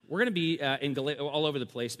We're going to be all over the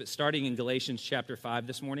place, but starting in Galatians chapter 5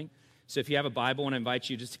 this morning. So if you have a Bible, I want to invite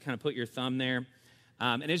you just to kind of put your thumb there.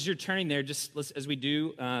 And as you're turning there, as we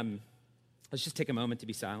do, let's just take a moment to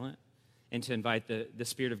be silent and to invite the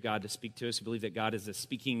Spirit of God to speak to us. We believe that God is a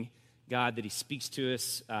speaking God, that he speaks to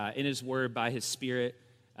us in his word by his Spirit.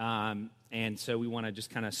 And so we want to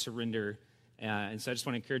just kind of surrender. And so I just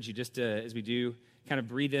want to encourage you just to, as we do, kind of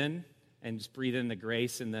breathe in and just breathe in the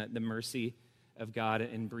grace and the mercy of God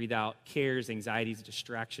and breathe out cares, anxieties,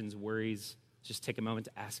 distractions, worries. Just take a moment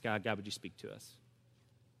to ask God, would you speak to us?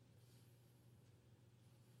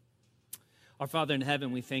 Our Father in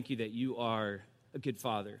heaven, we thank you that you are a good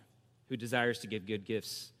Father who desires to give good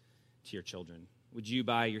gifts to your children. Would you,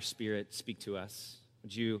 by your Spirit, speak to us?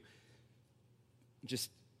 Would you just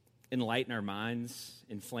enlighten our minds,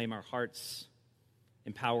 inflame our hearts,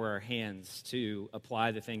 empower our hands to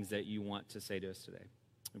apply the things that you want to say to us today?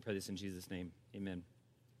 We pray this in Jesus' name. Amen.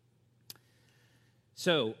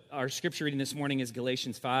 So our scripture reading this morning is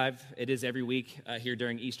Galatians 5. It is every week here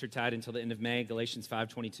during Eastertide until the end of May, Galatians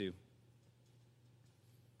 5:22.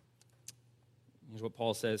 Here's what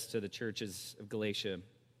Paul says to the churches of Galatia.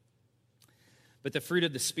 But the fruit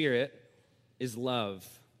of the Spirit is love,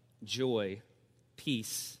 joy,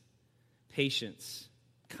 peace, patience,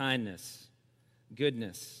 kindness,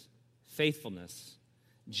 goodness, faithfulness,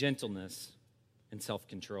 gentleness, and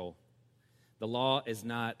self-control. The law is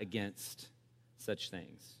not against such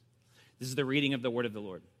things. This is the reading of the word of the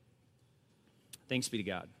Lord. Thanks be to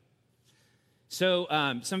God. So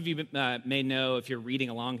some of you may know, if you're reading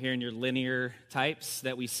along here in your linear types,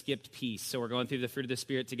 that we skipped peace. So we're going through the fruit of the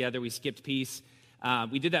Spirit together. We skipped peace.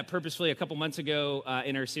 We did that purposefully a couple months ago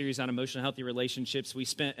in our series on emotional healthy relationships. We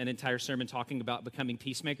spent an entire sermon talking about becoming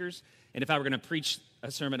peacemakers. And if I were going to preach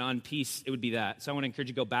a sermon on peace, it would be that. So I want to encourage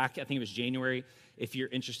you to go back. I think it was January, if you're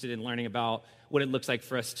interested in learning about what it looks like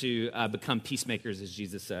for us to become peacemakers, as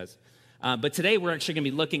Jesus says. But today we're actually going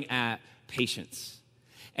to be looking at patience.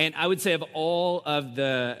 And I would say of all of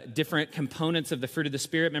the different components of the fruit of the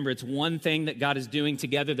Spirit, remember, it's one thing that God is doing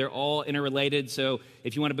together. They're all interrelated. So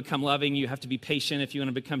if you want to become loving, you have to be patient. If you want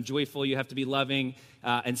to become joyful, you have to be loving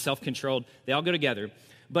and self-controlled. They all go together.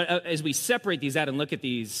 But as we separate these out and look at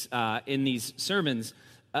these in these sermons,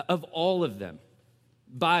 of all of them,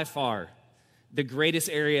 by far, the greatest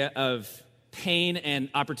area of pain and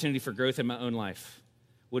opportunity for growth in my own life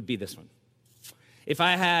would be this one. If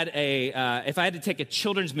I had to take a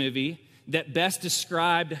children's movie that best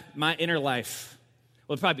described my inner life,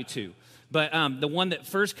 well, it'd probably be two. But the one that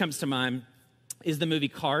first comes to mind is the movie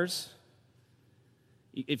Cars.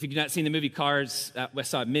 If you've not seen the movie Cars, I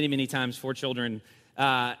saw it many, many times for children.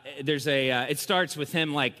 It starts with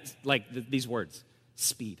him like these words,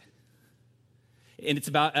 speed. And it's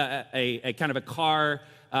about a kind of a car,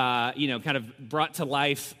 kind of brought to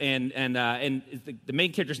life, and the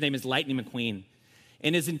main character's name is Lightning McQueen.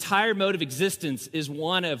 And his entire mode of existence is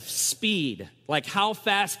one of speed, like how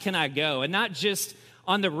fast can I go? And not just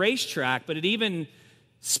on the racetrack, but it even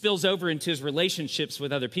spills over into his relationships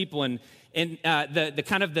with other people. And the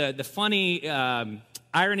kind of the funny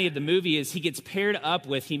irony of the movie is he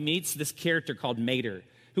meets this character called Mater,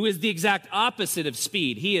 who is the exact opposite of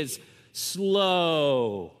speed. He is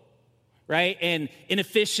slow, right? And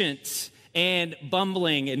inefficient and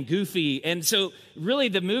bumbling and goofy. And so really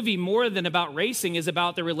the movie, more than about racing, is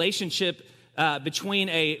about the relationship between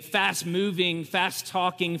a fast-moving,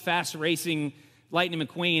 fast-talking, fast-racing Lightning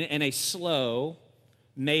McQueen and a slow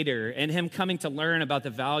Mater, and him coming to learn about the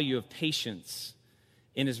value of patience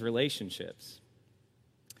in his relationships.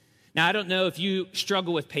 Now, I don't know if you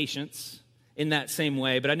struggle with patience in that same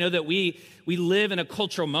way, but I know that we live in a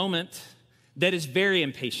cultural moment that is very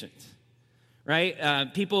impatient.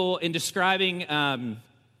 Right? People, in describing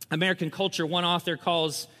American culture, one author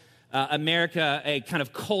calls America a kind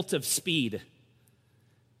of cult of speed.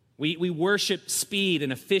 We worship speed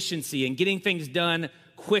and efficiency and getting things done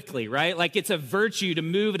quickly, right? Like it's a virtue to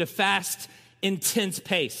move at a fast, intense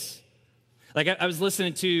pace. Like I was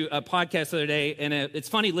listening to a podcast the other day, and it's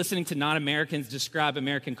funny listening to non-Americans describe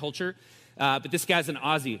American culture, but this guy's an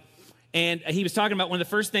Aussie. And he was talking about one of the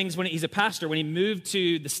first things when he's a pastor, when he moved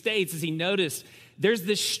to the States, is he noticed there's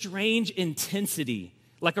this strange intensity,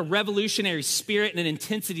 like a revolutionary spirit and an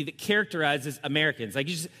intensity that characterizes Americans. Like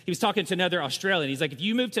he was talking to another Australian. He's like, if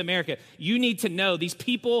you move to America, you need to know these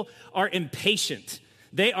people are impatient.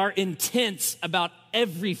 They are intense about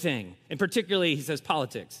everything, and particularly, he says,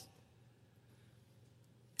 politics.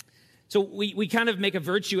 So we kind of make a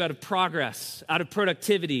virtue out of progress, out of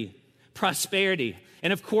productivity, prosperity.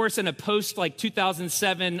 And of course, in a post like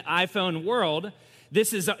 2007 iPhone world,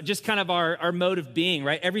 This is just kind of our mode of being,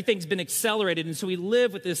 right? Everything's been accelerated, and so we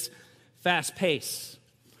live with this fast pace.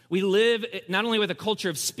 We live not only with a culture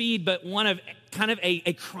of speed, but one of kind of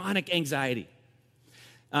a chronic anxiety.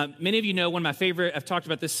 Many of you know one of my favorite, I've talked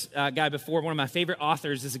about this guy before, one of my favorite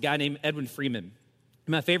authors is a guy named Edwin Freeman.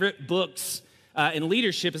 My favorite books in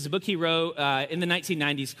leadership is a book he wrote in the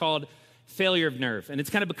 1990s called Failure of Nerve. And it's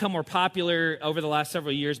kind of become more popular over the last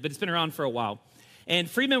several years, but it's been around for a while. And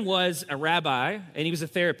Freeman was a rabbi, and he was a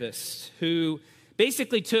therapist who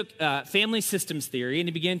basically took family systems theory and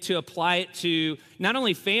he began to apply it to not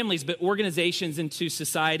only families, but organizations and to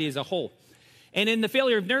society as a whole. And in The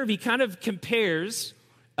Failure of Nerve, he kind of compares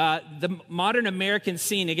the modern American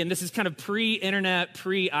scene. Again, this is kind of pre-internet,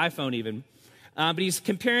 pre-iPhone even. But he's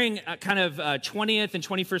comparing kind of 20th and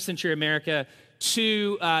 21st century America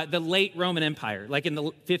to the late Roman Empire, like in the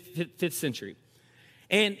 5th century.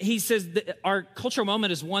 And he says that our cultural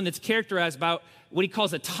moment is one that's characterized by what he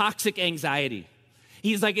calls a toxic anxiety.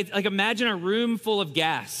 He's like, it's like imagine a room full of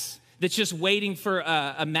gas that's just waiting for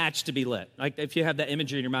a match to be lit. Like if you have that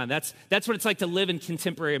imagery in your mind, that's what it's like to live in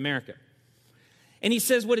contemporary America. And he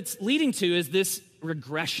says what it's leading to is this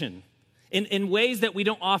regression in ways that we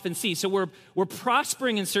don't often see. So we're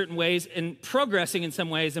prospering in certain ways and progressing in some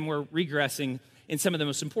ways, and we're regressing in some of the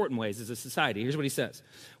most important ways as a society. Here's what he says.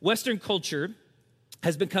 Western culture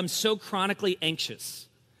has become so chronically anxious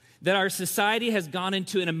that our society has gone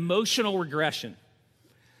into an emotional regression.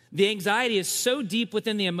 The anxiety is so deep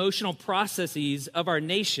within the emotional processes of our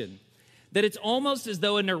nation that it's almost as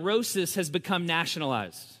though a neurosis has become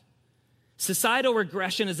nationalized. Societal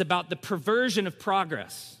regression is about the perversion of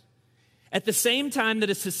progress. At the same time that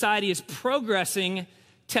a society is progressing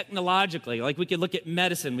technologically, like we could look at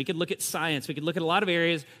medicine, we could look at science, we could look at a lot of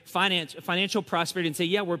areas, financial prosperity, and say,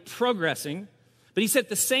 yeah, we're progressing. But he said at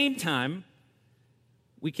the same time,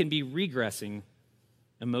 we can be regressing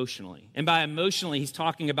emotionally. And by emotionally, he's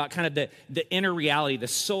talking about kind of the inner reality, the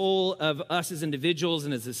soul of us as individuals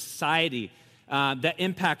and as a society that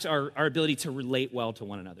impacts our ability to relate well to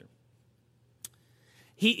one another.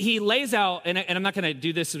 He lays out, and I'm not going to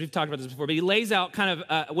do this, we've talked about this before, but he lays out kind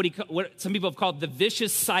of what some people have called the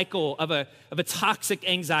vicious cycle of a toxic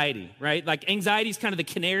anxiety, right? Like anxiety is kind of the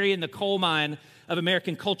canary in the coal mine of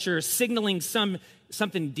American culture, signaling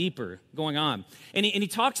something deeper going on. And he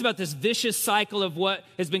talks about this vicious cycle of what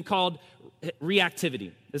has been called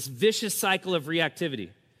reactivity, this vicious cycle of reactivity.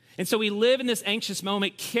 And so we live in this anxious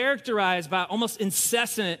moment characterized by almost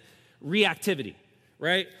incessant reactivity,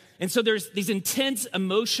 right? And so there's these intense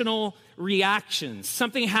emotional reactions.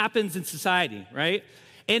 Something happens in society, right?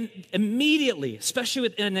 And immediately, especially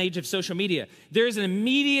within an age of social media, there's an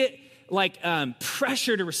immediate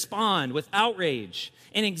pressure to respond with outrage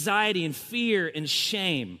and anxiety and fear and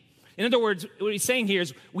shame. In other words, what he's saying here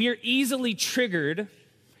is we are easily triggered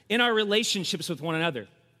in our relationships with one another.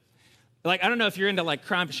 Like, I don't know if you're into like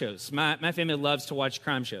crime shows. My family loves to watch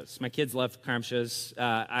crime shows. My kids love crime shows.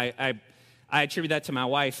 I attribute that to my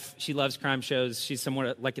wife. She loves crime shows. She's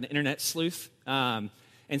somewhat like an internet sleuth. And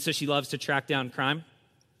so she loves to track down crime.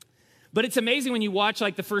 But it's amazing when you watch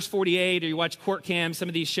like the First 48 or you watch Court Cam, some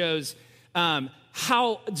of these shows,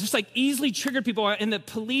 how just like easily triggered people are. And the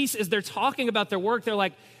police, as they're talking about their work, they're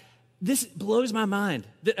like, this blows my mind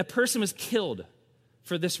that a person was killed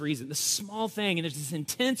for this reason, this small thing. And there's this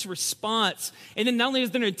intense response. And then not only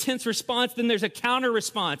is there an intense response, then there's a counter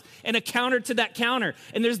response and a counter to that counter.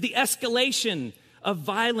 And there's the escalation of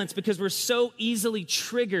violence because we're so easily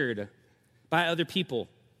triggered by other people.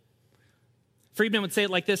 Friedman would say it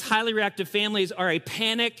like this: highly reactive families are a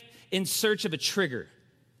panic in search of a trigger.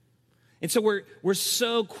 And so we're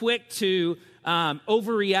so quick to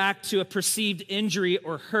overreact to a perceived injury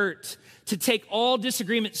or hurt, to take all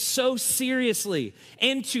disagreement so seriously,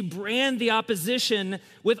 and to brand the opposition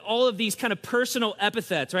with all of these kind of personal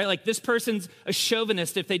epithets, right? Like this person's a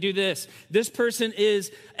chauvinist if they do this. This person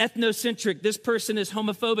is ethnocentric. This person is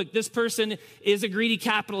homophobic. This person is a greedy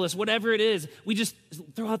capitalist. Whatever it is, we just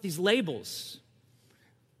throw out these labels.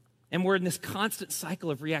 And we're in this constant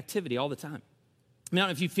cycle of reactivity all the time. I don't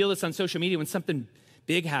know if you feel this on social media when something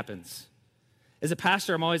big happens. As a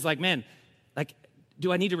pastor, I'm always like, man, like,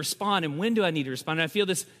 do I need to respond? And when do I need to respond? And I feel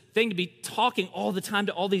this thing to be talking all the time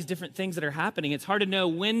to all these different things that are happening. It's hard to know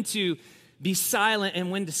when to be silent and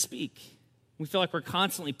when to speak. We feel like we're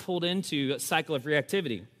constantly pulled into a cycle of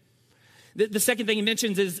reactivity. The second thing he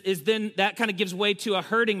mentions is then that kind of gives way to a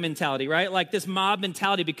herding mentality, right? Like this mob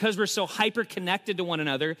mentality, because we're so hyper-connected to one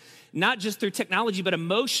another, not just through technology, but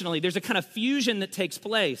emotionally, there's a kind of fusion that takes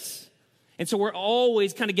place. And so we're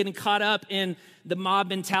always kind of getting caught up in the mob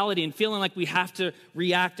mentality and feeling like we have to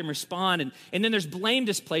react and respond. And then there's blame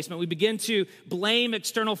displacement. We begin to blame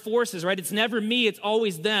external forces, right? It's never me, it's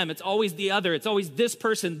always them. It's always the other. It's always this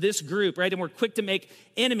person, this group, right? And we're quick to make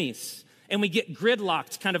enemies. And we get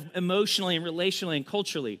gridlocked kind of emotionally and relationally and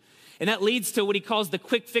culturally. And that leads to what he calls the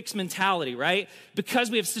quick fix mentality, right? Because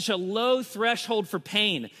we have such a low threshold for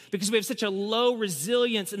pain, because we have such a low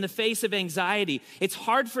resilience in the face of anxiety, it's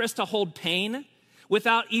hard for us to hold pain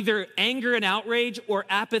without either anger and outrage or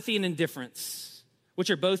apathy and indifference, which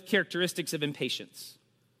are both characteristics of impatience.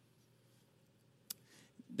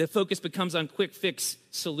 The focus becomes on quick fix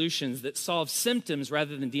solutions that solve symptoms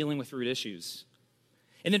rather than dealing with root issues.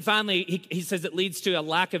 And then finally, he says it leads to a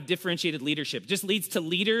lack of differentiated leadership. It just leads to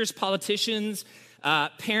leaders, politicians,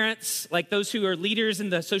 parents, like those who are leaders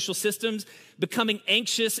in the social systems, becoming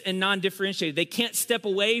anxious and non-differentiated. They can't step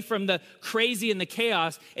away from the crazy and the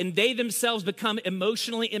chaos, and they themselves become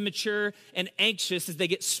emotionally immature and anxious as they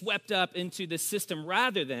get swept up into the system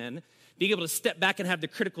rather than being able to step back and have the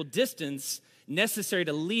critical distance necessary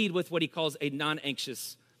to lead with what he calls a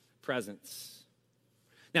non-anxious presence.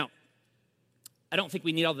 Now, I don't think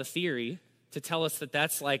we need all the theory to tell us that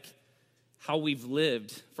that's like how we've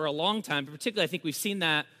lived for a long time. But particularly, I think we've seen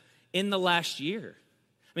that in the last year.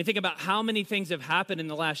 I mean, think about how many things have happened in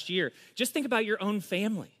the last year. Just think about your own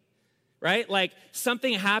family, right? Like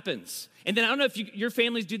something happens. And then I don't know if your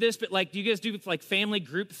families do this, but like, do you guys do like family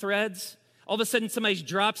group threads? All of a sudden, somebody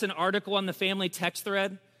drops an article on the family text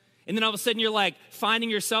thread. And then all of a sudden you're like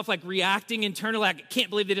finding yourself like reacting internally, like, I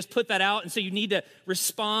can't believe they just put that out. And so you need to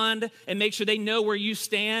respond and make sure they know where you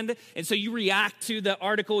stand. And so you react to the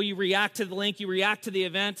article, you react to the link, you react to the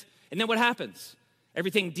event. And then what happens?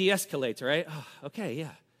 Everything de-escalates, right? Oh, okay,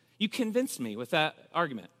 yeah. You convinced me with that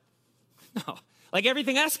argument. No, like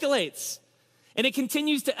everything escalates. And it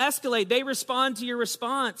continues to escalate. They respond to your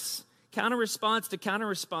response, counter-response to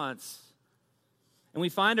counter-response. And we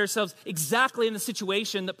find ourselves exactly in the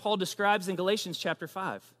situation that Paul describes in Galatians chapter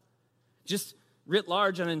 5, just writ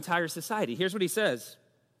large on an entire society. Here's what he says.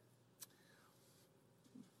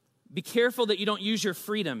 Be careful that you don't use your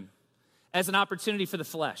freedom as an opportunity for the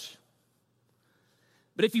flesh.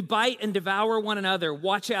 But if you bite and devour one another,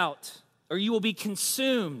 watch out, or you will be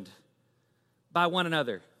consumed by one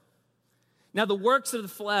another. Now, the works of the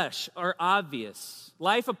flesh are obvious.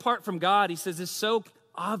 Life apart from God, he says, is so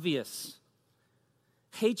obvious.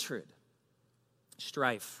 Hatred,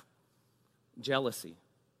 strife, jealousy,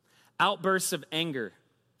 outbursts of anger,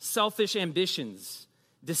 selfish ambitions,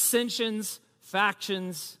 dissensions,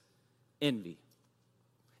 factions, envy.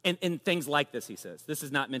 And things like this, he says. This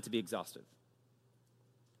is not meant to be exhaustive.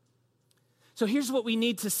 So here's what we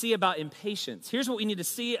need to see about impatience. Here's what we need to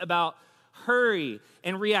see about hurry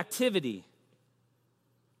and reactivity.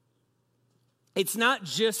 It's not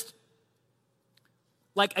just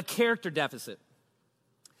like a character deficit.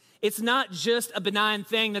 It's not just a benign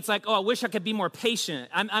thing that's like, oh, I wish I could be more patient.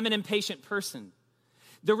 I'm an impatient person.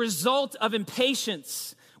 The result of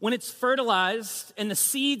impatience, when it's fertilized and the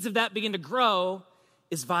seeds of that begin to grow,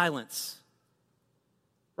 is violence,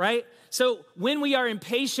 right? So when we are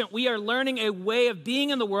impatient, we are learning a way of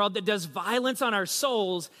being in the world that does violence on our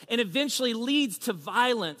souls and eventually leads to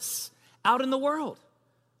violence out in the world.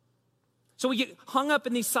 So we get hung up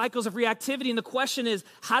in these cycles of reactivity, and the question is,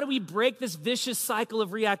 how do we break this vicious cycle of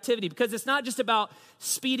reactivity? Because it's not just about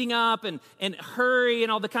speeding up and hurry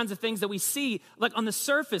and all the kinds of things that we see, like on the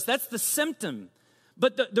surface. That's the symptom.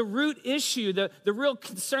 But the root issue, the real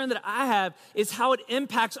concern that I have is how it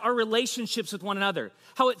impacts our relationships with one another,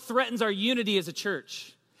 how it threatens our unity as a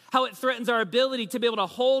church, how it threatens our ability to be able to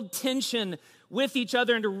hold tension with each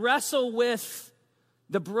other and to wrestle with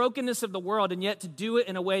the brokenness of the world, and yet to do it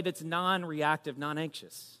in a way that's non-reactive,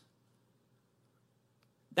 non-anxious.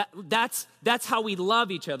 That's how we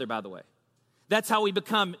love each other, by the way. That's how we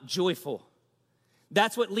become joyful.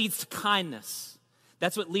 That's what leads to kindness.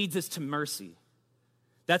 That's what leads us to mercy.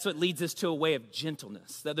 That's what leads us to a way of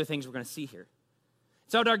gentleness, the other things we're going to see here.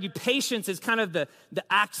 So I would argue patience is kind of the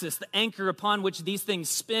axis, the anchor upon which these things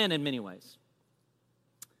spin in many ways.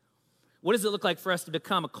 What does it look like for us to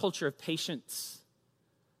become a culture of patience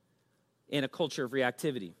in a culture of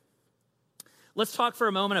reactivity? Let's talk for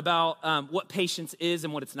a moment about what patience is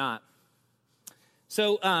and what it's not.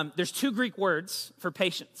 So there's two Greek words for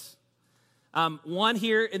patience. One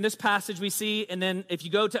here in this passage we see, and then if you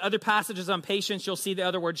go to other passages on patience, you'll see the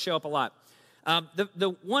other words show up a lot.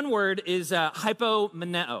 The one word is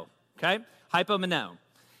hypomeneo, okay? Hypomeneo.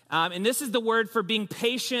 And this is the word for being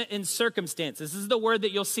patient in circumstances. This is the word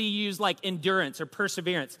that you'll see used like endurance or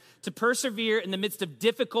perseverance. To persevere in the midst of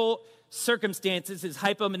difficult circumstances is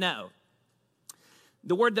hypomeneo.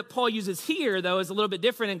 The word that Paul uses here, though, is a little bit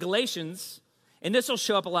different in Galatians, and this will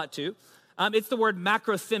show up a lot too. It's the word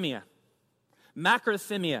macrothymia.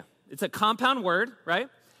 Macrothymia. It's a compound word, right?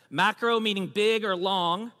 Macro meaning big or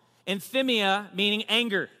long, and thymia meaning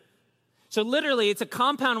anger. So literally, it's a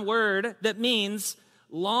compound word that means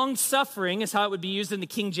long suffering is how it would be used in the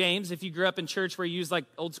King James. If you grew up in church where you use like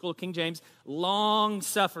old school King James, long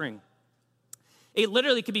suffering. It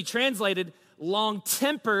literally could be translated long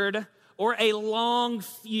tempered or a long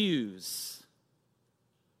fuse.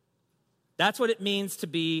 That's what it means to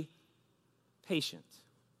be patient.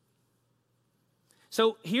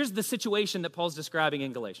 So here's the situation that Paul's describing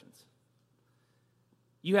in Galatians.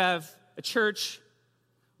 You have a church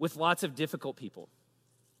with lots of difficult people,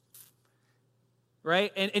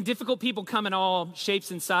 right? And difficult people come in all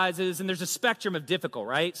shapes and sizes, and there's a spectrum of difficult,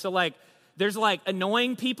 right? So like, there's like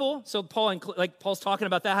annoying people. So Paul's talking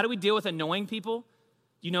about that. How do we deal with annoying people?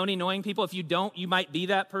 Do you know any annoying people? If you don't, you might be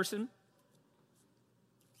that person.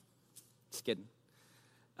 Just kidding.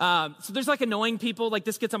 So there's like annoying people, like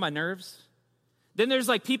this gets on my nerves. Then there's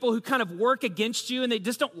like people who kind of work against you and they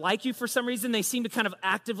just don't like you for some reason. They seem to kind of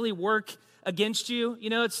actively work against you. You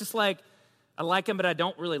know, it's just like, I like them, but I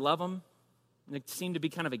don't really love them. And they seem to be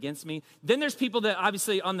kind of against me. Then there's people that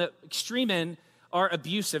obviously on the extreme end are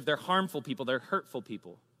abusive. They're harmful people. They're hurtful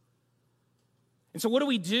people. And so what do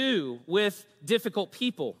we do with difficult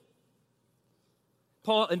people?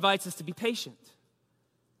 Paul invites us to be patient,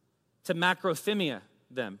 to macrothymia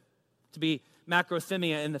them, to be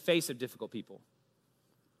macrothymia in the face of difficult people.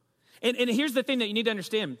 And here's the thing that you need to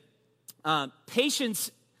understand. Patience,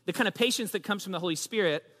 the kind of patience that comes from the Holy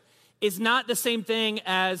Spirit, is not the same thing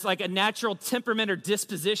as like a natural temperament or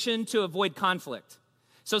disposition to avoid conflict.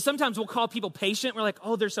 So sometimes we'll call people patient. We're like,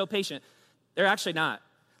 oh, they're so patient. They're actually not.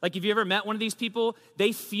 Like, have you ever met one of these people?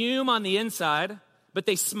 They fume on the inside, but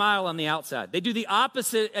they smile on the outside. They do the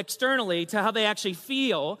opposite externally to how they actually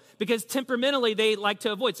feel because temperamentally they like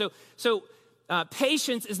to avoid. So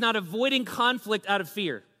patience is not avoiding conflict out of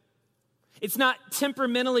fear. It's not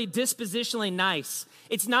temperamentally, dispositionally nice.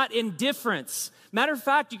 It's not indifference. Matter of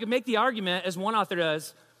fact, you can make the argument, as one author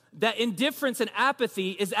does, that indifference and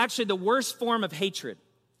apathy is actually the worst form of hatred.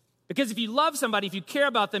 Because if you love somebody, if you care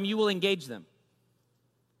about them, you will engage them.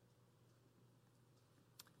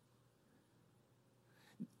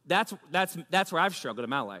 That's where I've struggled in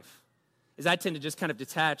my life, is I tend to just kind of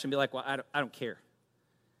detach and be like, well, I don't care.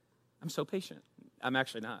 I'm so patient. I'm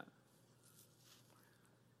actually not.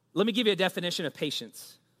 Let me give you a definition of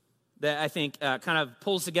patience that I think kind of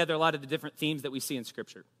pulls together a lot of the different themes that we see in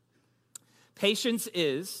Scripture. Patience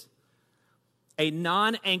is a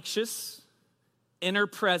non-anxious inner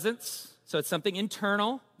presence. So it's something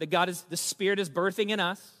internal that the Spirit is birthing in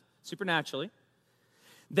us supernaturally,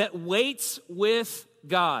 that waits with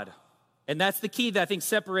God. And that's the key that I think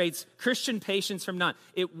separates Christian patience from non.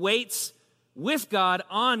 It waits with God,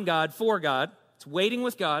 on God, for God. It's waiting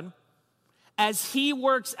with God as He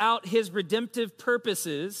works out His redemptive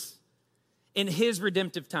purposes in His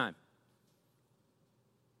redemptive time.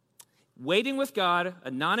 Waiting with God,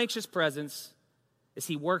 a non-anxious presence, as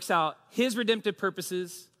He works out His redemptive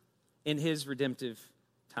purposes in His redemptive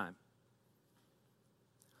time.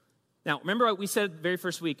 Now, remember what we said the very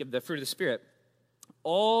first week of the fruit of the Spirit?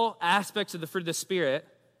 All aspects of the fruit of the Spirit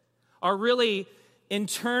are really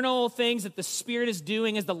internal things that the Spirit is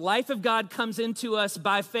doing as the life of God comes into us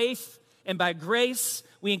by faith and by grace.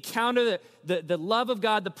 We encounter the love of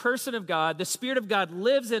God, the person of God, the Spirit of God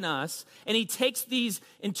lives in us, and He takes these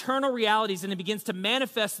internal realities and He begins to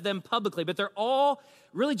manifest them publicly. But they're all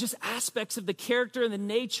really just aspects of the character and the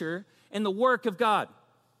nature and the work of God,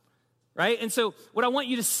 right? And so what I want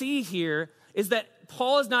you to see here is that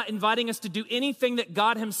Paul is not inviting us to do anything that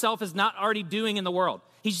God Himself is not already doing in the world.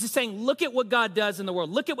 He's just saying, look at what God does in the world.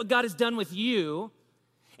 Look at what God has done with you.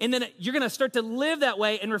 And then you're going to start to live that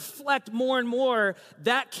way and reflect more and more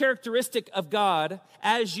that characteristic of God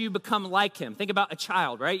as you become like Him. Think about a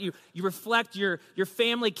child, right? You reflect your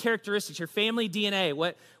family characteristics, your family DNA.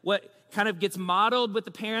 What kind of gets modeled with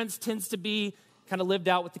the parents tends to be kind of lived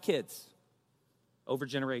out with the kids over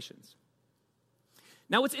generations.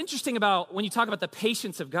 Now, what's interesting about when you talk about the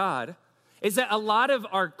patience of God is that a lot of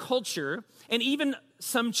our culture, and even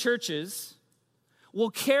some churches, will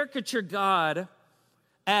caricature God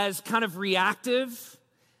as kind of reactive,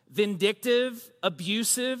 vindictive,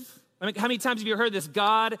 abusive. I mean, how many times have you heard this?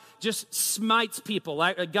 God just smites people.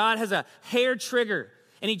 Like God has a hair trigger,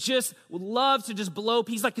 and He just loves to just blow.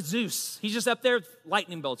 He's like Zeus. He's just up there with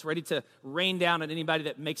lightning bolts, ready to rain down on anybody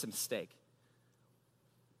that makes a mistake.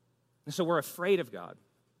 And so we're afraid of God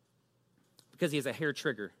because He has a hair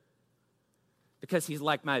trigger, because He's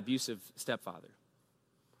like my abusive stepfather.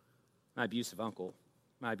 my abusive uncle,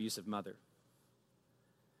 my abusive mother.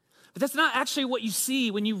 But that's not actually what you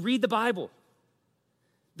see when you read the Bible.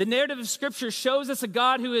 The narrative of Scripture shows us a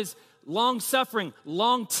God who is long-suffering,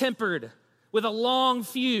 long-tempered, with a long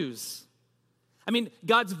fuse. I mean,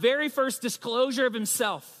 God's very first disclosure of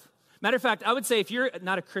himself. Matter of fact, I would say if you're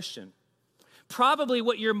not a Christian, probably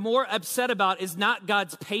what you're more upset about is not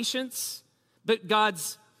God's patience, but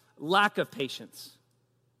God's lack of patience.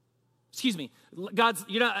 Excuse me,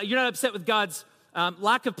 you're not upset with God's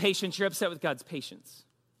lack of patience, you're upset with God's patience.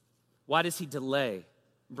 Why does he delay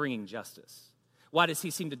bringing justice? Why does he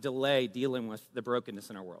seem to delay dealing with the brokenness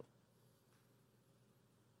in our world?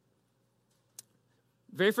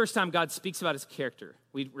 Very first time God speaks about his character.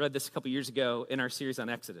 We read this a couple years ago in our series on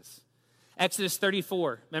Exodus. Exodus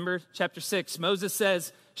 34, remember chapter 6. Moses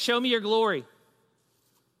says, show me your glory.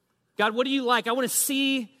 God, what do you like? I want to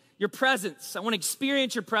see your presence. I want to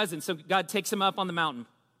experience your presence. So God takes him up on the mountain.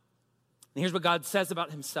 And here's what God says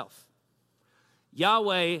about himself.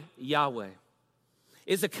 Yahweh, Yahweh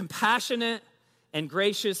is a compassionate and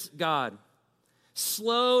gracious God,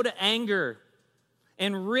 slow to anger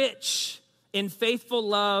and rich in faithful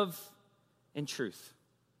love and truth.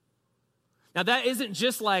 Now that isn't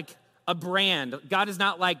just like a brand. God is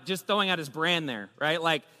not like just throwing out his brand there, right?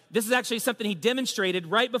 Like this is actually something he demonstrated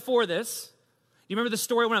right before this. You remember the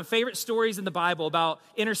story, one of my favorite stories in the Bible about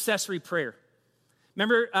intercessory prayer.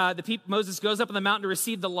 Remember Moses goes up on the mountain to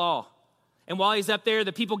receive the law. And while he's up there,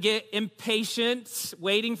 the people get impatient,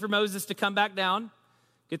 waiting for Moses to come back down.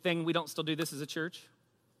 Good thing we don't still do this as a church.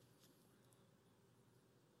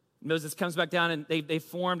 Moses comes back down and they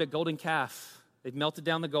formed a golden calf. They've melted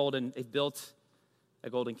down the gold and they've built a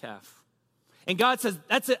golden calf. And God says,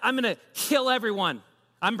 that's it, I'm going to kill everyone.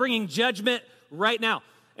 I'm bringing judgment right now.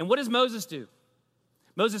 And what does Moses do?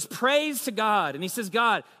 Moses prays to God and he says,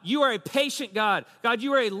 God, you are a patient God. God,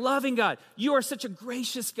 you are a loving God. You are such a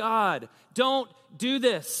gracious God. Don't do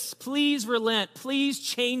this. Please relent. Please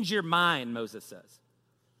change your mind, Moses says.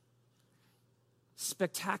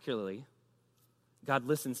 Spectacularly, God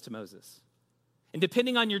listens to Moses. And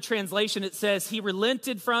depending on your translation, it says he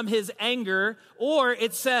relented from his anger, or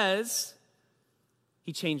it says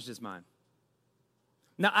he changed his mind.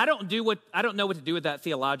 Now, I don't know what to do with that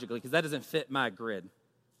theologically because that doesn't fit my grid.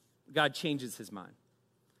 God changes his mind.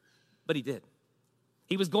 But he did.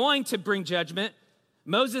 He was going to bring judgment.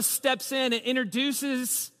 Moses steps in and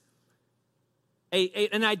introduces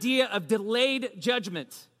an idea of delayed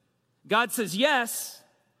judgment. God says yes,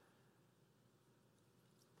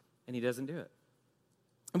 and he doesn't do it.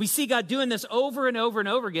 And we see God doing this over and over and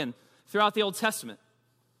over again throughout the Old Testament.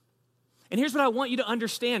 And here's what I want you to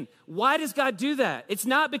understand. Why does God do that? It's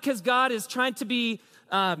not because God is trying to be,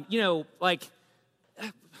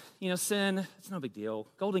 sin, it's no big deal.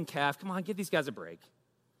 Golden calf, come on, give these guys a break.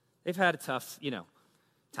 They've had a tough,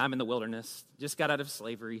 time in the wilderness, just got out of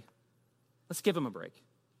slavery. Let's give them a break.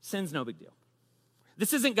 Sin's no big deal.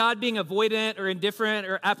 This isn't God being avoidant or indifferent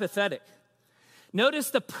or apathetic. Notice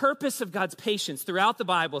the purpose of God's patience throughout the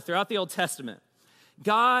Bible, throughout the Old Testament.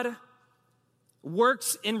 God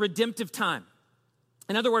works in redemptive time.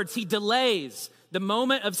 In other words, he delays the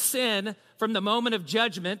moment of sin from the moment of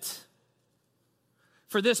judgment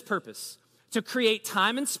for this purpose, to create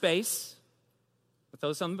time and space. I'll throw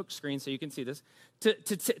this on the screen so you can see this.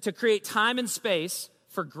 To create time and space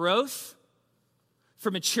for growth,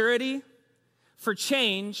 for maturity, for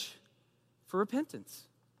change, for repentance.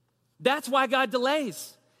 That's why God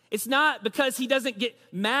delays. It's not because he doesn't get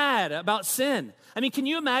mad about sin. I mean, can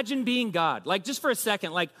you imagine being God? Like, just for a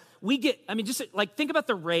second, think about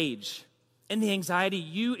the rage and the anxiety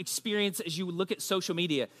you experience as you look at social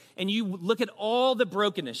media and you look at all the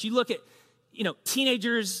brokenness. You look at,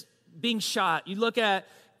 teenagers being shot. You look at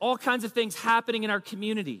all kinds of things happening in our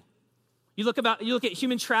community. You look at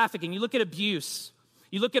human trafficking. You look at abuse.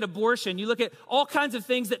 You look at abortion. You look at all kinds of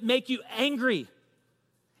things that make you angry.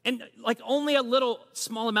 And only a little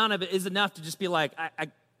small amount of it is enough to just be like, I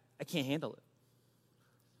can't handle it.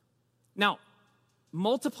 Now,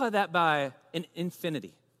 multiply that by an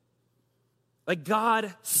infinity.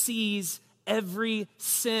 God sees every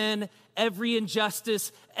sin, every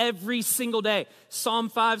injustice, every single day. Psalm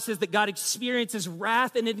 5 says that God experiences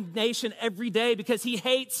wrath and indignation every day because he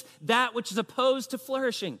hates that which is opposed to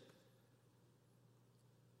flourishing.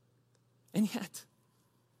 And yet,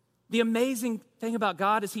 the amazing thing about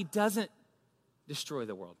God is he doesn't destroy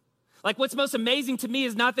the world. What's most amazing to me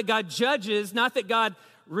is not that God judges, not that God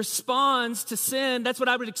responds to sin. That's what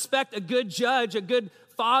I would expect a good judge, a good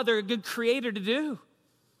father, a good creator to do.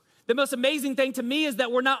 The most amazing thing to me is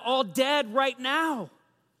that we're not all dead right now.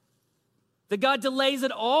 That God delays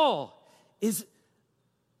it all is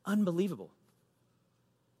Unbelievable.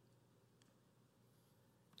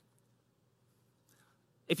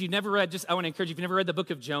 If you've never read, I want to encourage you, if you've never read the book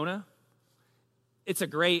of Jonah, it's a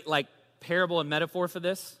great parable and metaphor for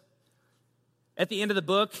this. At the end of the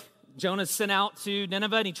book, Jonah's sent out to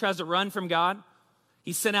Nineveh and he tries to run from God.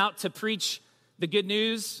 He's sent out to preach the good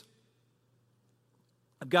news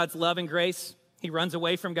of God's love and grace. He runs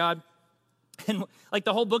away from God. And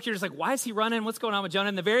the whole book, you're just why is he running? What's going on with Jonah?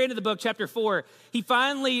 In the very end of the book, chapter 4, he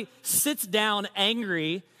finally sits down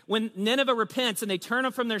angry when Nineveh repents and they turn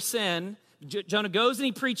from their sin. Jonah goes and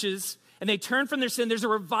he preaches, and they turn from their sin. There's a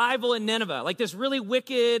revival in Nineveh, this really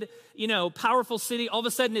wicked, powerful city, all of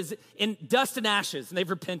a sudden is in dust and ashes, and they've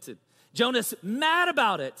repented. Jonah's mad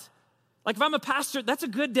about it. If I'm a pastor, that's a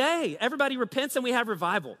good day. Everybody repents and we have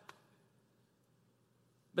revival.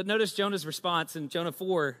 But notice Jonah's response in Jonah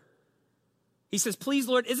 4. He says, please,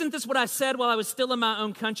 Lord, isn't this what I said while I was still in my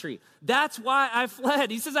own country? That's why I fled.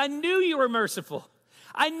 He says, I knew you were merciful.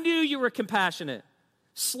 I knew you were compassionate,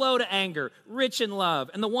 slow to anger, rich in love,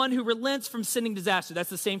 and the one who relents from sending disaster. That's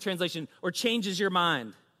the same translation, or changes your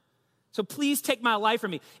mind. So please take my life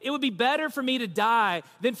from me. It would be better for me to die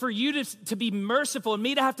than for you to be merciful and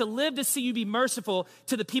me to have to live to see you be merciful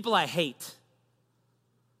to the people I hate.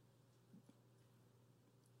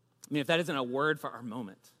 If that isn't a word for our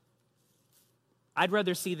moment, I'd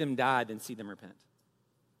rather see them die than see them repent,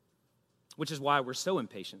 which is why we're so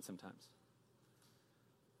impatient sometimes.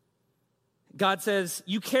 God says,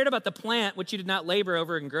 you cared about the plant which you did not labor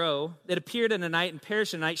over and grow, that appeared in a night and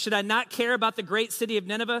perished in a night. Should I not care about the great city of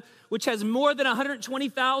Nineveh, which has more than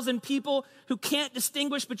 120,000 people who can't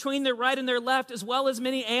distinguish between their right and their left, as well as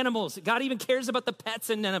many animals? God even cares about the pets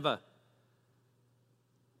in Nineveh.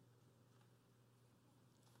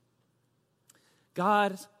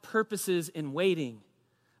 God's purposes in waiting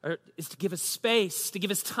is to give us space, to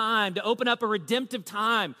give us time, to open up a redemptive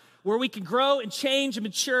time where we can grow and change and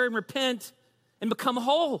mature and repent and become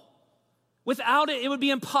whole. Without it, it would be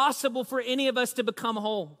impossible for any of us to become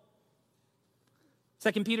whole.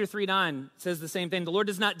 2 Peter 3:9 says the same thing. The Lord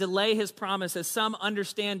does not delay his promise, as some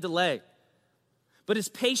understand delay, but is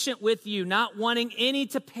patient with you, not wanting any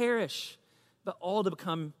to perish, but all to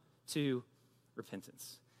come to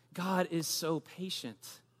repentance. God is so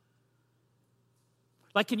patient.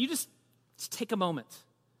 Can you just take a moment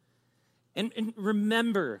and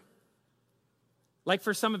remember,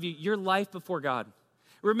 for some of you, your life before God.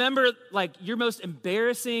 Remember, your most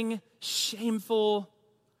embarrassing, shameful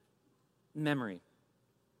memory.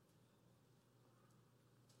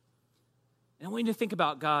 And I want you to think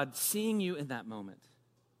about God seeing you in that moment.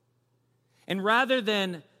 And rather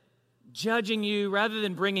than judging you, rather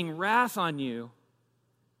than bringing wrath on you,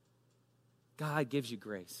 God gives you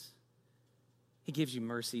grace. He gives you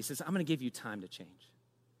mercy. He says, I'm going to give you time to change.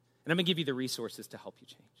 And I'm going to give you the resources to help you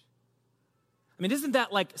change. Isn't that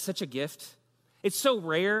such a gift? It's so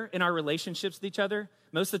rare in our relationships with each other.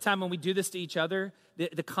 Most of the time when we do this to each other,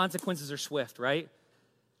 the consequences are swift, right?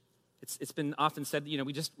 It's been often said,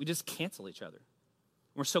 we just cancel each other.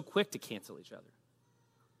 We're so quick to cancel each other.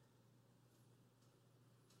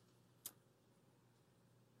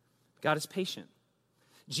 God is patient.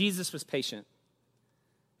 Jesus was patient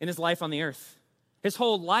in his life on the earth. His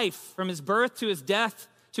whole life, from his birth to his death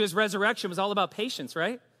to his resurrection, was all about patience,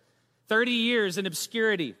 right? 30 years in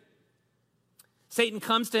obscurity. Satan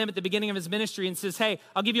comes to him at the beginning of his ministry and says, hey,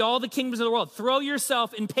 I'll give you all the kingdoms of the world. Throw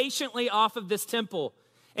yourself impatiently off of this temple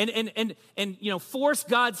and force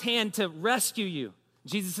God's hand to rescue you.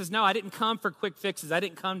 Jesus says, no, I didn't come for quick fixes. I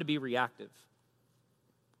didn't come to be reactive.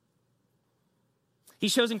 He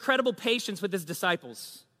shows incredible patience with his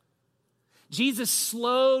disciples. Jesus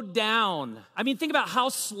slowed down. Think about how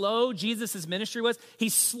slow Jesus' ministry was. He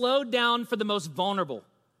slowed down for the most vulnerable.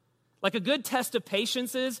 A good test of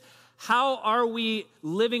patience is, how are we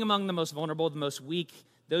living among the most vulnerable, the most weak,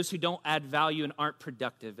 those who don't add value and aren't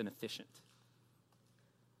productive and efficient?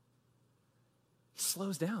 He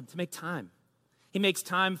slows down to make time. He makes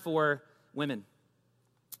time for women.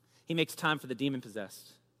 He makes time for the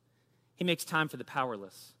demon-possessed. He makes time for the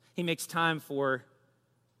powerless. He makes time for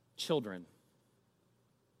children.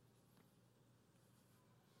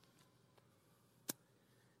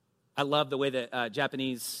 I love the way that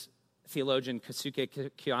Japanese theologian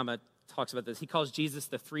Kosuke Kiyama talks about this. He calls Jesus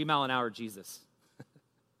the 3-mile-an-hour Jesus.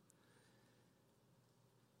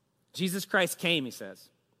 Jesus Christ came, he says.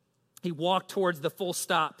 He walked towards the full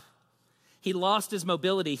stop. He lost his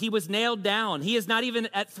mobility. He was nailed down. He is not even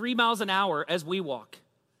at 3 miles an hour as we walk.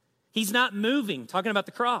 He's not moving, talking about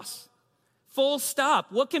the cross. Full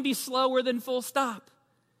stop. What can be slower than full stop?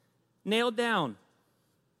 Nailed down.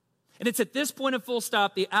 And it's at this point of full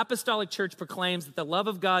stop, the apostolic church proclaims that the love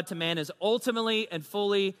of God to man is ultimately and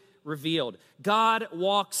fully revealed. God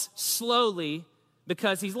walks slowly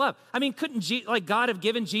because he's love. I mean, couldn't God have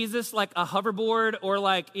given Jesus like a hoverboard or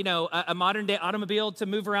a modern day automobile to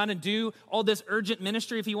move around and do all this urgent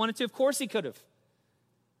ministry if he wanted to? Of course he could have.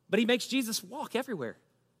 But he makes Jesus walk everywhere.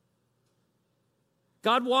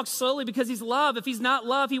 God walks slowly because he's love. If he's not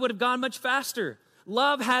love, he would have gone much faster.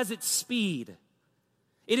 Love has its speed.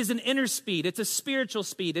 It is an inner speed. It's a spiritual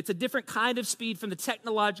speed. It's a different kind of speed from the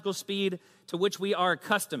technological speed to which we are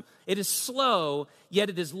accustomed. It is slow, yet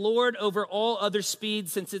it is Lord over all other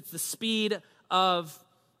speeds, since it's the speed of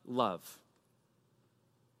love.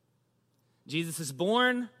 Jesus is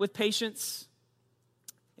born with patience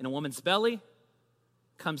in a woman's belly,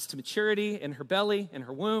 comes to maturity in her belly, in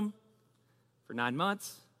her womb, for 9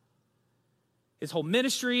 months. His whole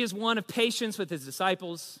ministry is one of patience with his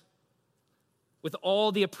disciples. With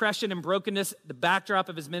all the oppression and brokenness, the backdrop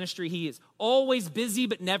of his ministry, he is always busy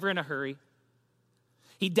but never in a hurry.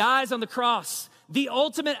 He dies on the cross, the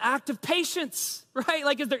ultimate act of patience, right?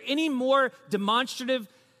 Like, is there any more demonstrative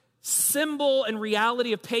symbol and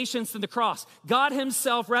reality of patience than the cross? God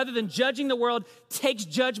himself, rather than judging the world, takes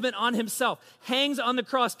judgment on himself, hangs on the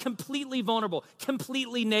cross completely vulnerable,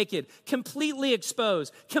 completely naked, completely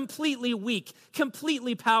exposed, completely weak,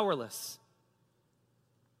 completely powerless.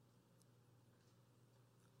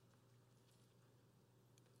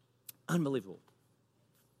 Unbelievable.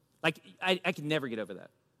 Like, I can never get over that.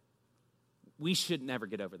 We should never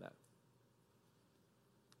get over that.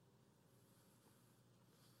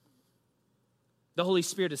 The Holy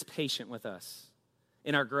Spirit is patient with us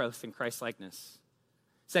in our growth in Christ-likeness.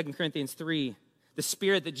 2 Corinthians 3, the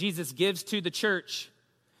Spirit that Jesus gives to the church,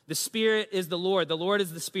 the Spirit is the Lord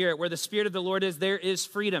is the Spirit. Where the Spirit of the Lord is, there is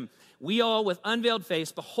freedom. We all, with unveiled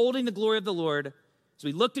face, beholding the glory of the Lord, as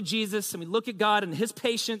we look to Jesus and we look at God and his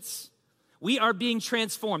patience, we are being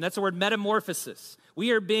transformed. That's the word metamorphosis. We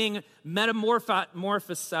are being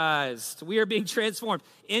metamorphosized. We are being transformed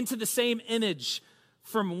into the same image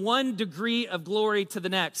from one degree of glory to the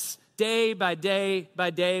next. Day by day by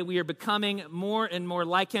day, we are becoming more and more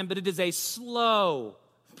like him, but it is a slow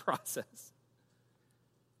process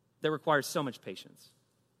that requires so much patience.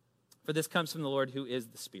 For this comes from the Lord who is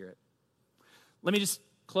the Spirit. Let me just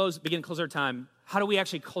begin to close our time. How do we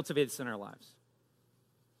actually cultivate this in our lives?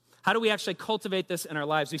 How do we actually cultivate this in our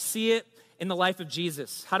lives? We see it in the life of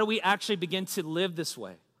Jesus. How do we actually begin to live this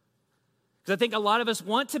way? Because I think a lot of us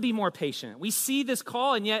want to be more patient. We see this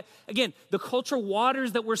call, and yet, again, the cultural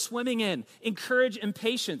waters that we're swimming in encourage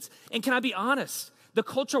impatience. And can I be honest? The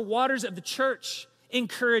cultural waters of the church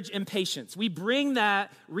encourage impatience. We bring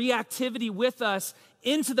that reactivity with us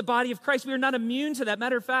into the body of Christ. We are not immune to that.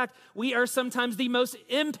 Matter of fact, we are sometimes the most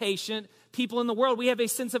impatient people in the world. We have a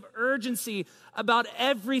sense of urgency about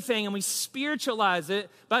everything, and we spiritualize it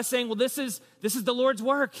by saying, well, this is the Lord's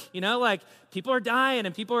work. Like, people are dying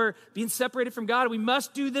and people are being separated from God. We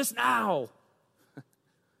must do this now.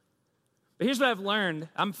 But here's what I've learned.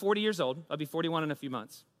 I'm 40 years old. I'll be 41 in a few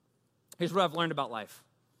months. Here's what I've learned about life.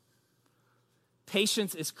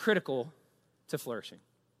 Patience is critical to flourishing.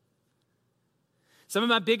 Some of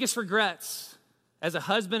my biggest regrets as a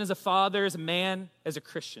husband, as a father, as a man, as a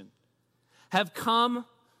Christian, have come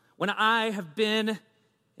when I have been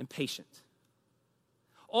impatient.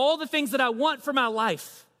 All the things that I want for my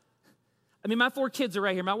life. I mean, my 4 kids are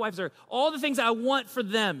right here. My wife's are. All the things I want for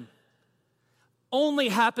them only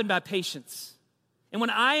happen by patience. And when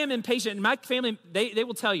I am impatient, and my family, they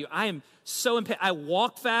will tell you, I am so impatient. I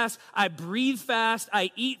walk fast. I breathe fast.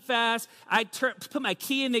 I eat fast. I put my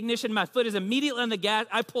key in the ignition. My foot is immediately on the gas.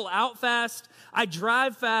 I pull out fast. I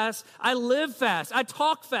drive fast. I live fast. I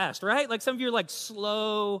talk fast, right? Like some of you are like,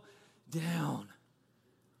 slow down.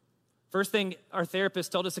 First thing our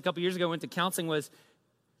therapist told us a couple years ago when we went to counseling was,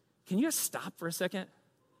 can you just stop for a second?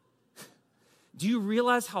 Do you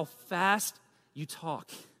realize how fast you talk?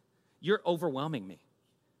 You're overwhelming me.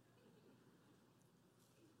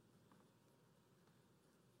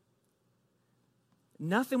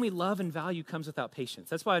 Nothing we love and value comes without patience.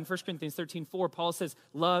 That's why in 1 Corinthians 13:4, Paul says,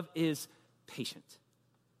 love is patient.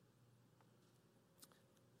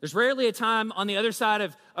 There's rarely a time on the other side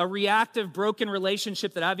of a reactive, broken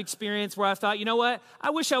relationship that I've experienced where I thought, you know what? I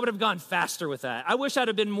wish I would have gone faster with that. I wish I'd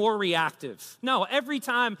have been more reactive. No, every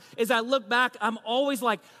time as I look back, I'm always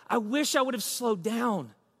like, I wish I would have slowed down.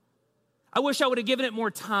 I wish I would have given it more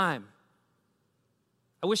time.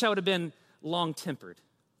 I wish I would have been long-tempered.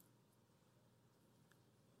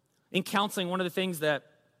 In counseling, one of the things that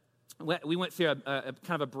we went through a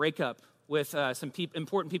kind of a breakup with some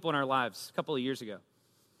important people in our lives a couple of years ago.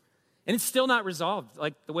 And it's still not resolved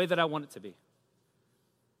like the way that I want it to be.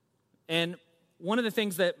 And one of the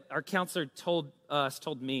things that our counselor told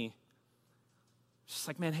me, she's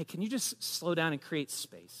like, man, hey, can you just slow down and create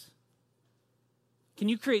space? Can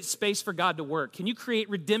you create space for God to work? Can you create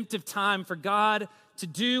redemptive time for God to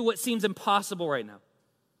do what seems impossible right now?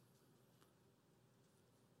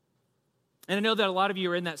 And I know that a lot of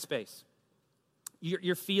you are in that space.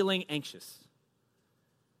 You're feeling anxious.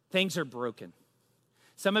 Things are broken.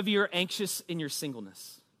 Some of you are anxious in your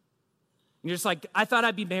singleness. You're just like, I thought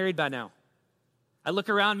I'd be married by now. I look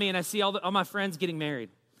around me and I see all my friends getting married.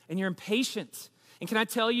 And you're impatient. And can I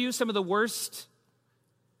tell you, some of the worst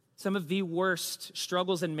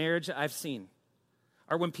struggles in marriage I've seen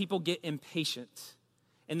are when people get impatient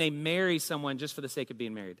and they marry someone just for the sake of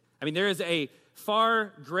being married. I mean, there is a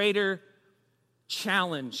far greater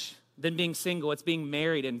challenge than being single. It's being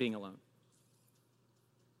married and being alone.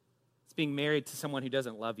 It's being married to someone who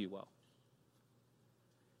doesn't love you well.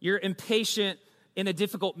 You're impatient in a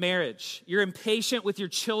difficult marriage. You're impatient with your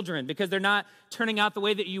children because they're not turning out the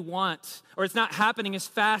way that you want, or it's not happening as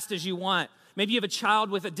fast as you want. Maybe you have a child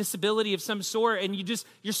with a disability of some sort, and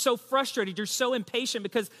you're so frustrated, you're so impatient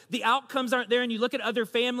because the outcomes aren't there, and you look at other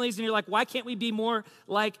families and you're like, why can't we be more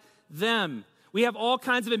like them? We have all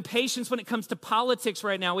kinds of impatience when it comes to politics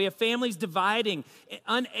right now. We have families dividing,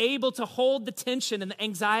 unable to hold the tension and the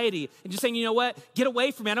anxiety, and just saying, you know what, get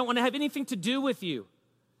away from me. I don't want to have anything to do with you.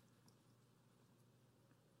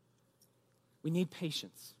 We need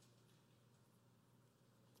patience.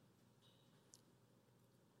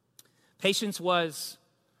 Patience was,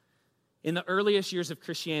 in the earliest years of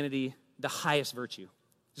Christianity, the highest virtue.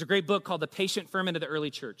 There's a great book called The Patient Ferment of the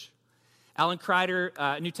Early Church. Alan Kreider,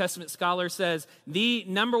 a New Testament scholar, says, the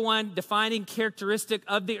number one defining characteristic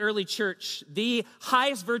of the early church, the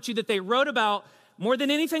highest virtue that they wrote about more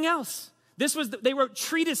than anything else. They wrote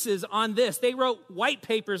treatises on this. They wrote white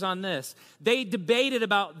papers on this. They debated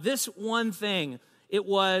about this one thing. It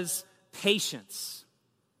was patience.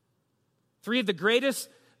 Three of the greatest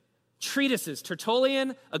treatises,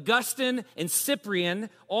 Tertullian, Augustine, and Cyprian,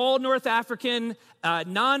 all North African,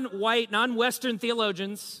 non-white, non-Western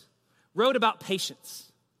theologians, wrote about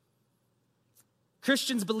patience.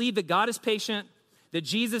 Christians believe that God is patient, that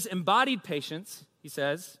Jesus embodied patience, he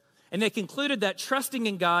says, and they concluded that trusting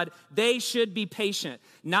in God, they should be patient,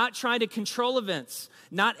 not trying to control events,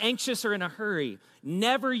 not anxious or in a hurry,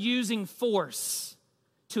 never using force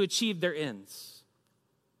to achieve their ends.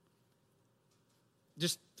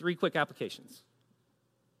 Just 3 quick applications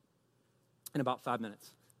in about 5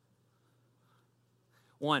 minutes.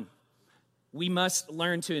 1, we must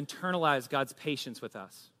learn to internalize God's patience with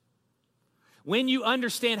us. When you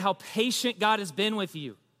understand how patient God has been with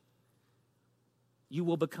you, you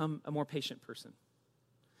will become a more patient person.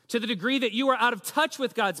 To the degree that you are out of touch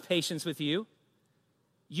with God's patience with you,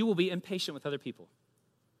 you will be impatient with other people.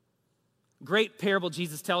 Great parable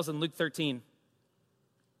Jesus tells in Luke 13.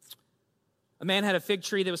 A man had a fig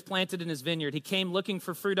tree that was planted in his vineyard. He came looking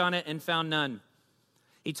for fruit on it and found none.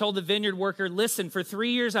 He told the vineyard worker, listen, for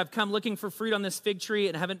 3 years I've come looking for fruit on this fig tree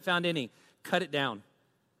and haven't found any. Cut it down.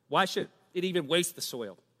 Why should it even waste the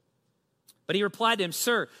soil? But he replied to him,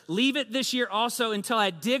 sir, leave it this year also until I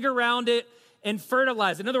dig around it and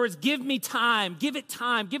fertilize. In other words, give me time, give it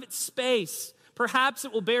space. Perhaps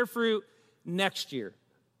it will bear fruit next year.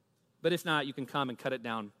 But if not, you can come and cut it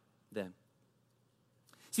down then.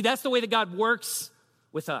 See, that's the way that God works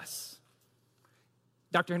with us.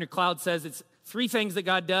 Dr. Henry Cloud says it's 3 things that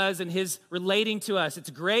God does in his relating to us. It's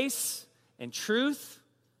grace and truth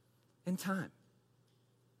and time.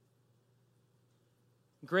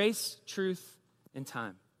 Grace, truth, and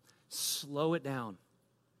time. Slow it down.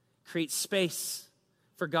 Create space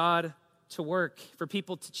for God to work, for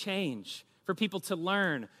people to change, for people to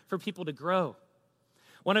learn, for people to grow.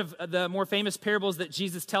 One of the more famous parables that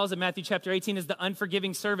Jesus tells in Matthew chapter 18 is the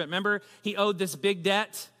unforgiving servant. Remember, he owed this big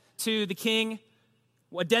debt to the king,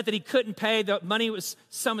 a debt that he couldn't pay. The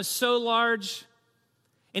sum is so large.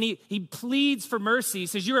 And he pleads for mercy. He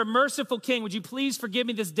says, you're a merciful king. Would you please forgive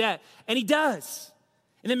me this debt? And he does.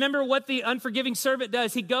 And then remember what the unforgiving servant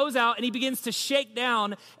does. He goes out and he begins to shake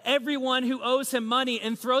down everyone who owes him money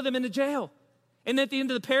and throw them into jail. And at the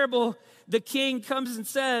end of the parable, the king comes and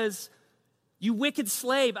says, you wicked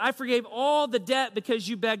slave, I forgave all the debt because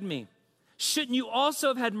you begged me. Shouldn't you also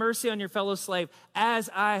have had mercy on your fellow slave as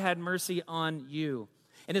I had mercy on you?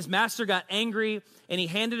 And his master got angry and he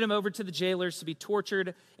handed him over to the jailers to be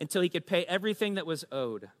tortured until he could pay everything that was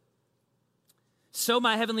owed. So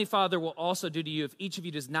my heavenly Father will also do to you if each of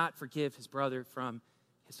you does not forgive his brother from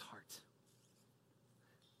his heart.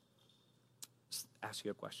 Just ask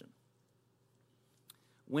you a question.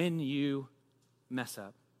 when you mess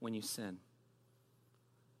up, when you sin?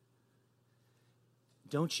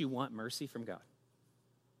 Don't you want mercy from God?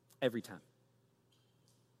 Every time.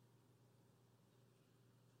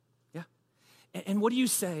 Yeah. And what do you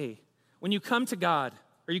say when you come to God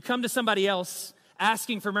or you come to somebody else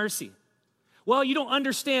asking for mercy? Well, you don't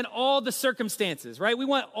understand all the circumstances, right? We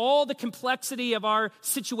want all the complexity of our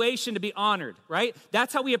situation to be honored, right?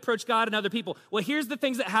 That's how we approach God and other people. Well, here's the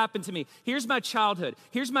things that happened to me. Here's my childhood.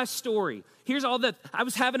 Here's my story. Here's all that. I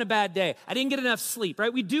was having a bad day. I didn't get enough sleep,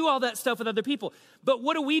 right? We do all that stuff with other people. But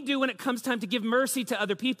what do we do when it comes time to give mercy to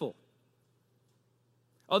other people?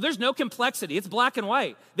 Oh, there's no complexity. It's black and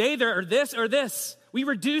white. They either are this or this. We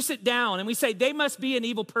reduce it down and we say they must be an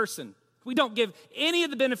evil person. We don't give any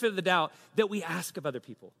of the benefit of the doubt that we ask of other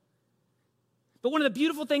people. But one of the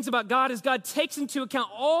beautiful things about God is God takes into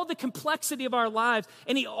account all the complexity of our lives,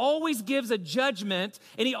 and he always gives a judgment,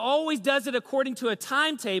 and he always does it according to a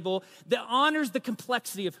timetable that honors the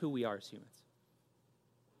complexity of who we are as humans.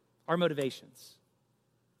 Our motivations,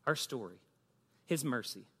 our story, his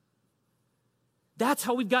mercy. That's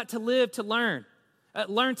how we've got to live to learn.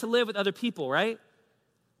 Learn to live with other people, right?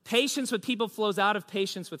 Patience with people flows out of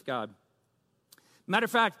patience with God. Matter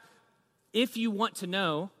of fact, if you want to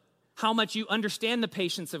know how much you understand the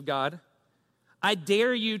patience of God, I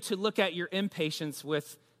dare you to look at your impatience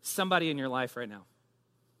with somebody in your life right now.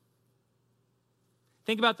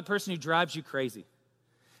 Think about the person who drives you crazy.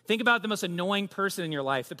 Think about the most annoying person in your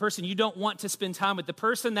life, the person you don't want to spend time with, the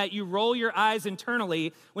person that you roll your eyes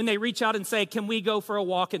internally when they reach out and say, can we go for a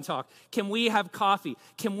walk and talk? Can we have coffee?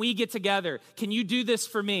 Can we get together? Can you do this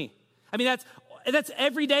for me? I mean, that's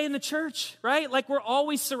every day in the church, right? Like we're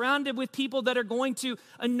always surrounded with people that are going to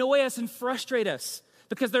annoy us and frustrate us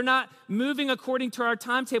because they're not moving according to our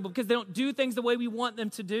timetable, because they don't do things the way we want them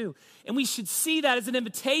to do. And we should see that as an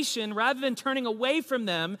invitation rather than turning away from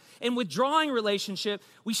them and withdrawing relationship.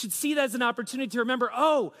 We should see that as an opportunity to remember,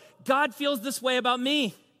 oh, God feels this way about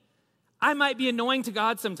me. I might be annoying to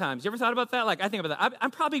God sometimes. You ever thought about that? Like I think about that.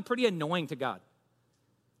 I'm probably pretty annoying to God.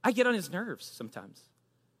 I get on his nerves sometimes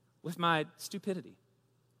with my stupidity.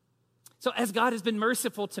 So as God has been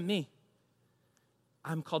merciful to me,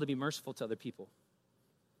 I'm called to be merciful to other people.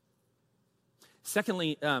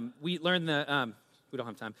 Secondly, we learn we don't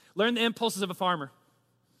have time. Learn the impulses of a farmer.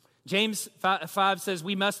 James 5 says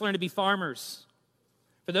we must learn to be farmers.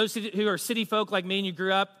 For those who are city folk like me and you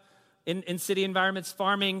grew up in city environments,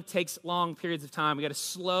 farming takes long periods of time. We got to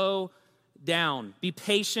slow down. Be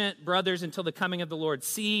patient, brothers, until the coming of the Lord.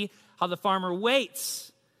 See how the farmer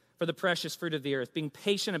waits for the precious fruit of the earth, being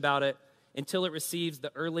patient about it until it receives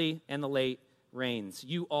the early and the late rains.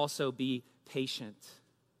 You also be patient.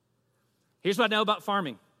 Here's what I know about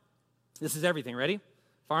farming. This is everything. Ready?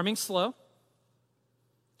 Farming's slow.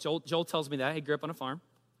 Joel tells me that. He grew up on a farm.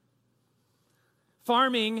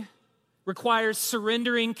 Farming requires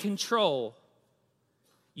surrendering control.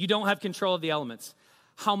 You don't have control of the elements.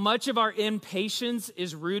 How much of our impatience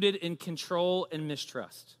is rooted in control and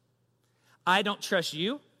mistrust? I don't trust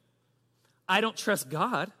you. I don't trust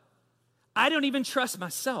God. I don't even trust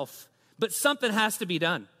myself, but something has to be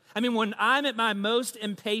done. I mean, when I'm at my most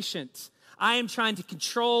impatient, I am trying to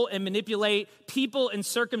control and manipulate people and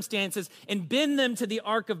circumstances and bend them to the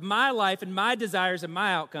arc of my life and my desires and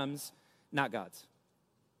my outcomes, not God's.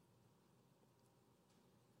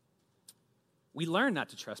 We learn not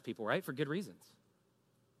to trust people, right? For good reasons.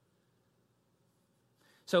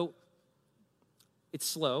 So it's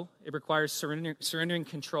slow. It requires surrendering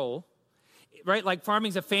control. Right? Like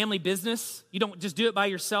farming's a family business. You don't just do it by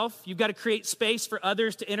yourself. You've got to create space for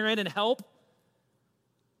others to enter in and help.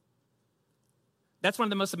 That's one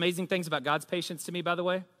of the most amazing things about God's patience to me, by the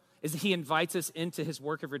way, is that he invites us into his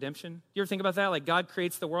work of redemption. You ever think about that? Like God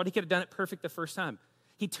creates the world. He could have done it perfect the first time.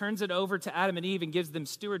 He turns it over to Adam and Eve and gives them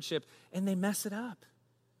stewardship, and they mess it up.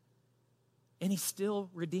 And he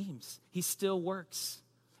still redeems. He still works.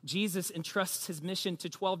 Jesus entrusts his mission to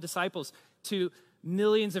 12 disciples, to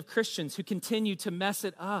millions of Christians who continue to mess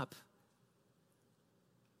it up.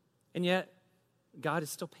 And yet, God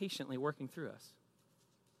is still patiently working through us.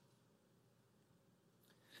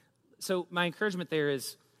 So my encouragement there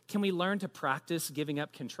is, can we learn to practice giving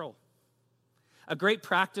up control? A great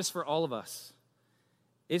practice for all of us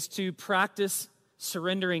is to practice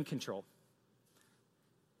surrendering control.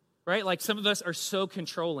 Right? Like some of us are so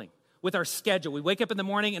controlling with our schedule. We wake up in the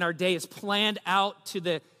morning and our day is planned out to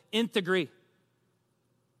the nth degree.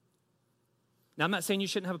 Now, I'm not saying you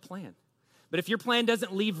shouldn't have a plan, but if your plan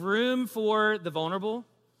doesn't leave room for the vulnerable,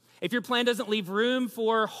 if your plan doesn't leave room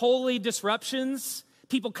for holy disruptions,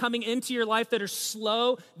 people coming into your life that are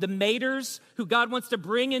slow, the maters who God wants to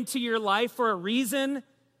bring into your life for a reason,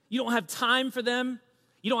 You don't have time for them.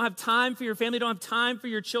 You don't have time for your family. You don't have time for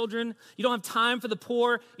your children. You don't have time for the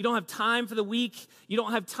poor. You don't have time for the weak. You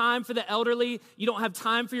don't have time for the elderly. You don't have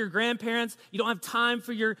time for your grandparents. You don't have time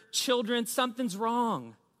for your children. Something's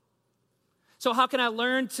wrong. So how can I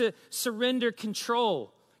learn to surrender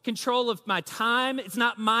control? Control of my time. It's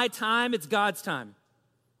not my time, it's God's time.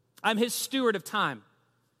 I'm his steward of time.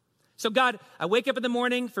 So God, I wake up in the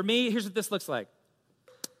morning. For me, here's what this looks like.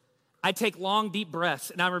 I take long, deep breaths,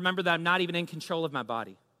 and I remember that I'm not even in control of my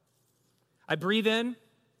body. I breathe in,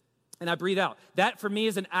 and I breathe out. That, for me,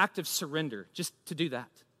 is an act of surrender, just to do that.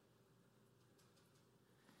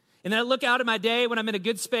 And then I look out at my day when I'm in a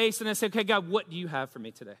good space, and I say, okay, God, what do you have for me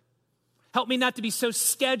today? Help me not to be so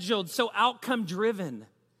scheduled, so outcome-driven,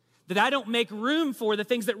 that I don't make room for the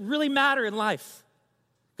things that really matter in life.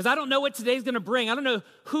 Because I don't know what today's going to bring. I don't know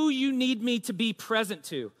who you need me to be present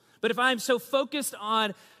to. But if I'm so focused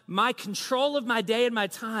on my control of my day and my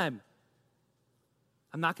time,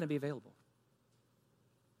 I'm not going to be available.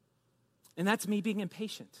 And that's me being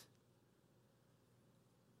impatient.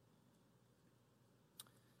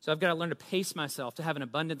 So I've got to learn to pace myself, to have an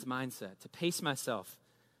abundance mindset, to pace myself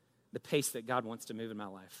the pace that God wants to move in my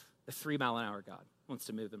life, the 3-mile-an-hour God wants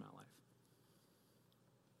to move in my life.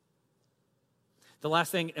 The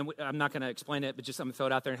last thing, and I'm not going to explain it, but just I'm going to throw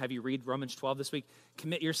it out there and have you read Romans 12 this week.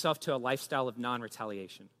 Commit yourself to a lifestyle of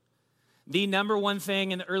non-retaliation. The number one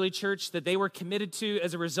thing in the early church that they were committed to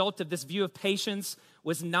as a result of this view of patience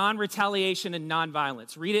was non-retaliation and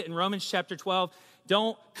non-violence. Read it in Romans chapter 12.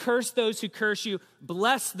 Don't curse those who curse you.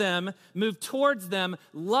 Bless them. Move towards them.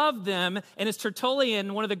 Love them. And as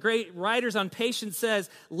Tertullian, one of the great writers on patience,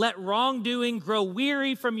 says, let wrongdoing grow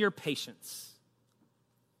weary from your patience.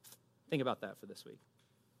 Think about that for this week.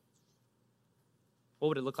 What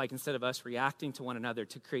would it look like instead of us reacting to one another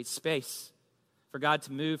to create space for God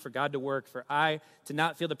to move, for God to work, for I to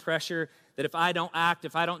not feel the pressure that if I don't act,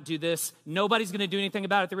 if I don't do this, nobody's going to do anything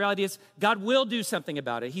about it. The reality is God will do something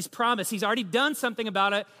about it. He's promised. He's already done something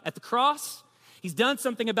about it at the cross. He's done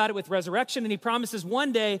something about it with resurrection, and he promises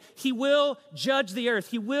one day he will judge the earth.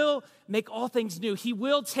 He will make all things new. He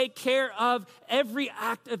will take care of every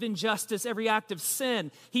act of injustice, every act of sin.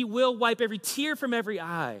 He will wipe every tear from every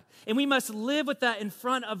eye. And we must live with that in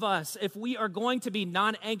front of us if we are going to be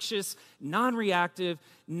non-anxious, non-reactive,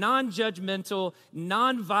 non-judgmental,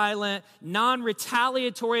 non-violent,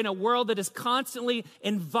 non-retaliatory in a world that is constantly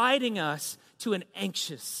inviting us to an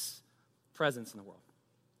anxious presence in the world.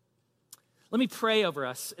 Let me pray over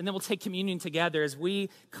us, and then we'll take communion together as we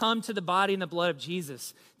come to the body and the blood of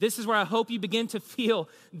Jesus. This is where I hope you begin to feel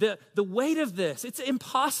the weight of this. It's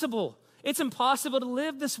impossible. It's impossible to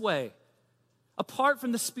live this way apart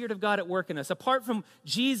from the Spirit of God at work in us, apart from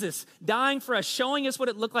Jesus dying for us, showing us what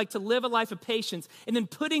it looked like to live a life of patience, and then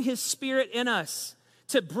putting his Spirit in us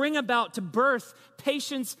to bring about, to birth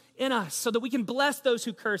patience in us so that we can bless those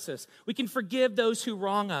who curse us. We can forgive those who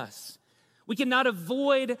wrong us. We cannot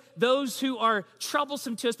avoid those who are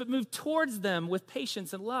troublesome to us, but move towards them with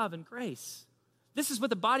patience and love and grace. This is what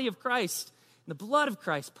the body of Christ and the blood of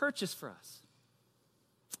Christ purchased for us.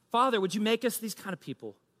 Father, would you make us these kind of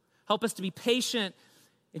people? Help us to be patient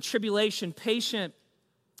in tribulation, patient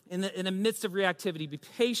in the midst of reactivity, be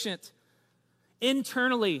patient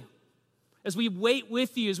internally as we wait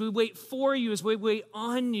with you, as we wait for you, as we wait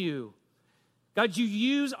on you. God, you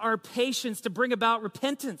use our patience to bring about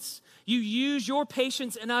repentance. You use your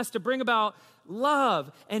patience in us to bring about love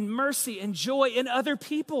and mercy and joy in other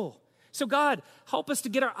people. So God, help us to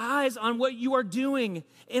get our eyes on what you are doing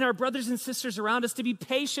in our brothers and sisters around us, to be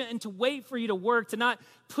patient and to wait for you to work, to not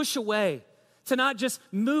push away, to not just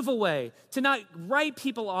move away, to not write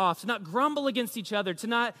people off, to not grumble against each other, to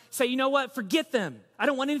not say, you know what, forget them. I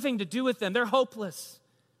don't want anything to do with them. They're hopeless.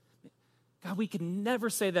 God, we can never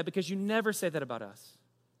say that because you never say that about us.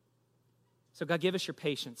 So God, give us your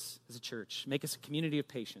patience as a church. Make us a community of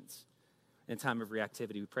patience in a time of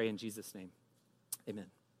reactivity. We pray in Jesus' name. Amen.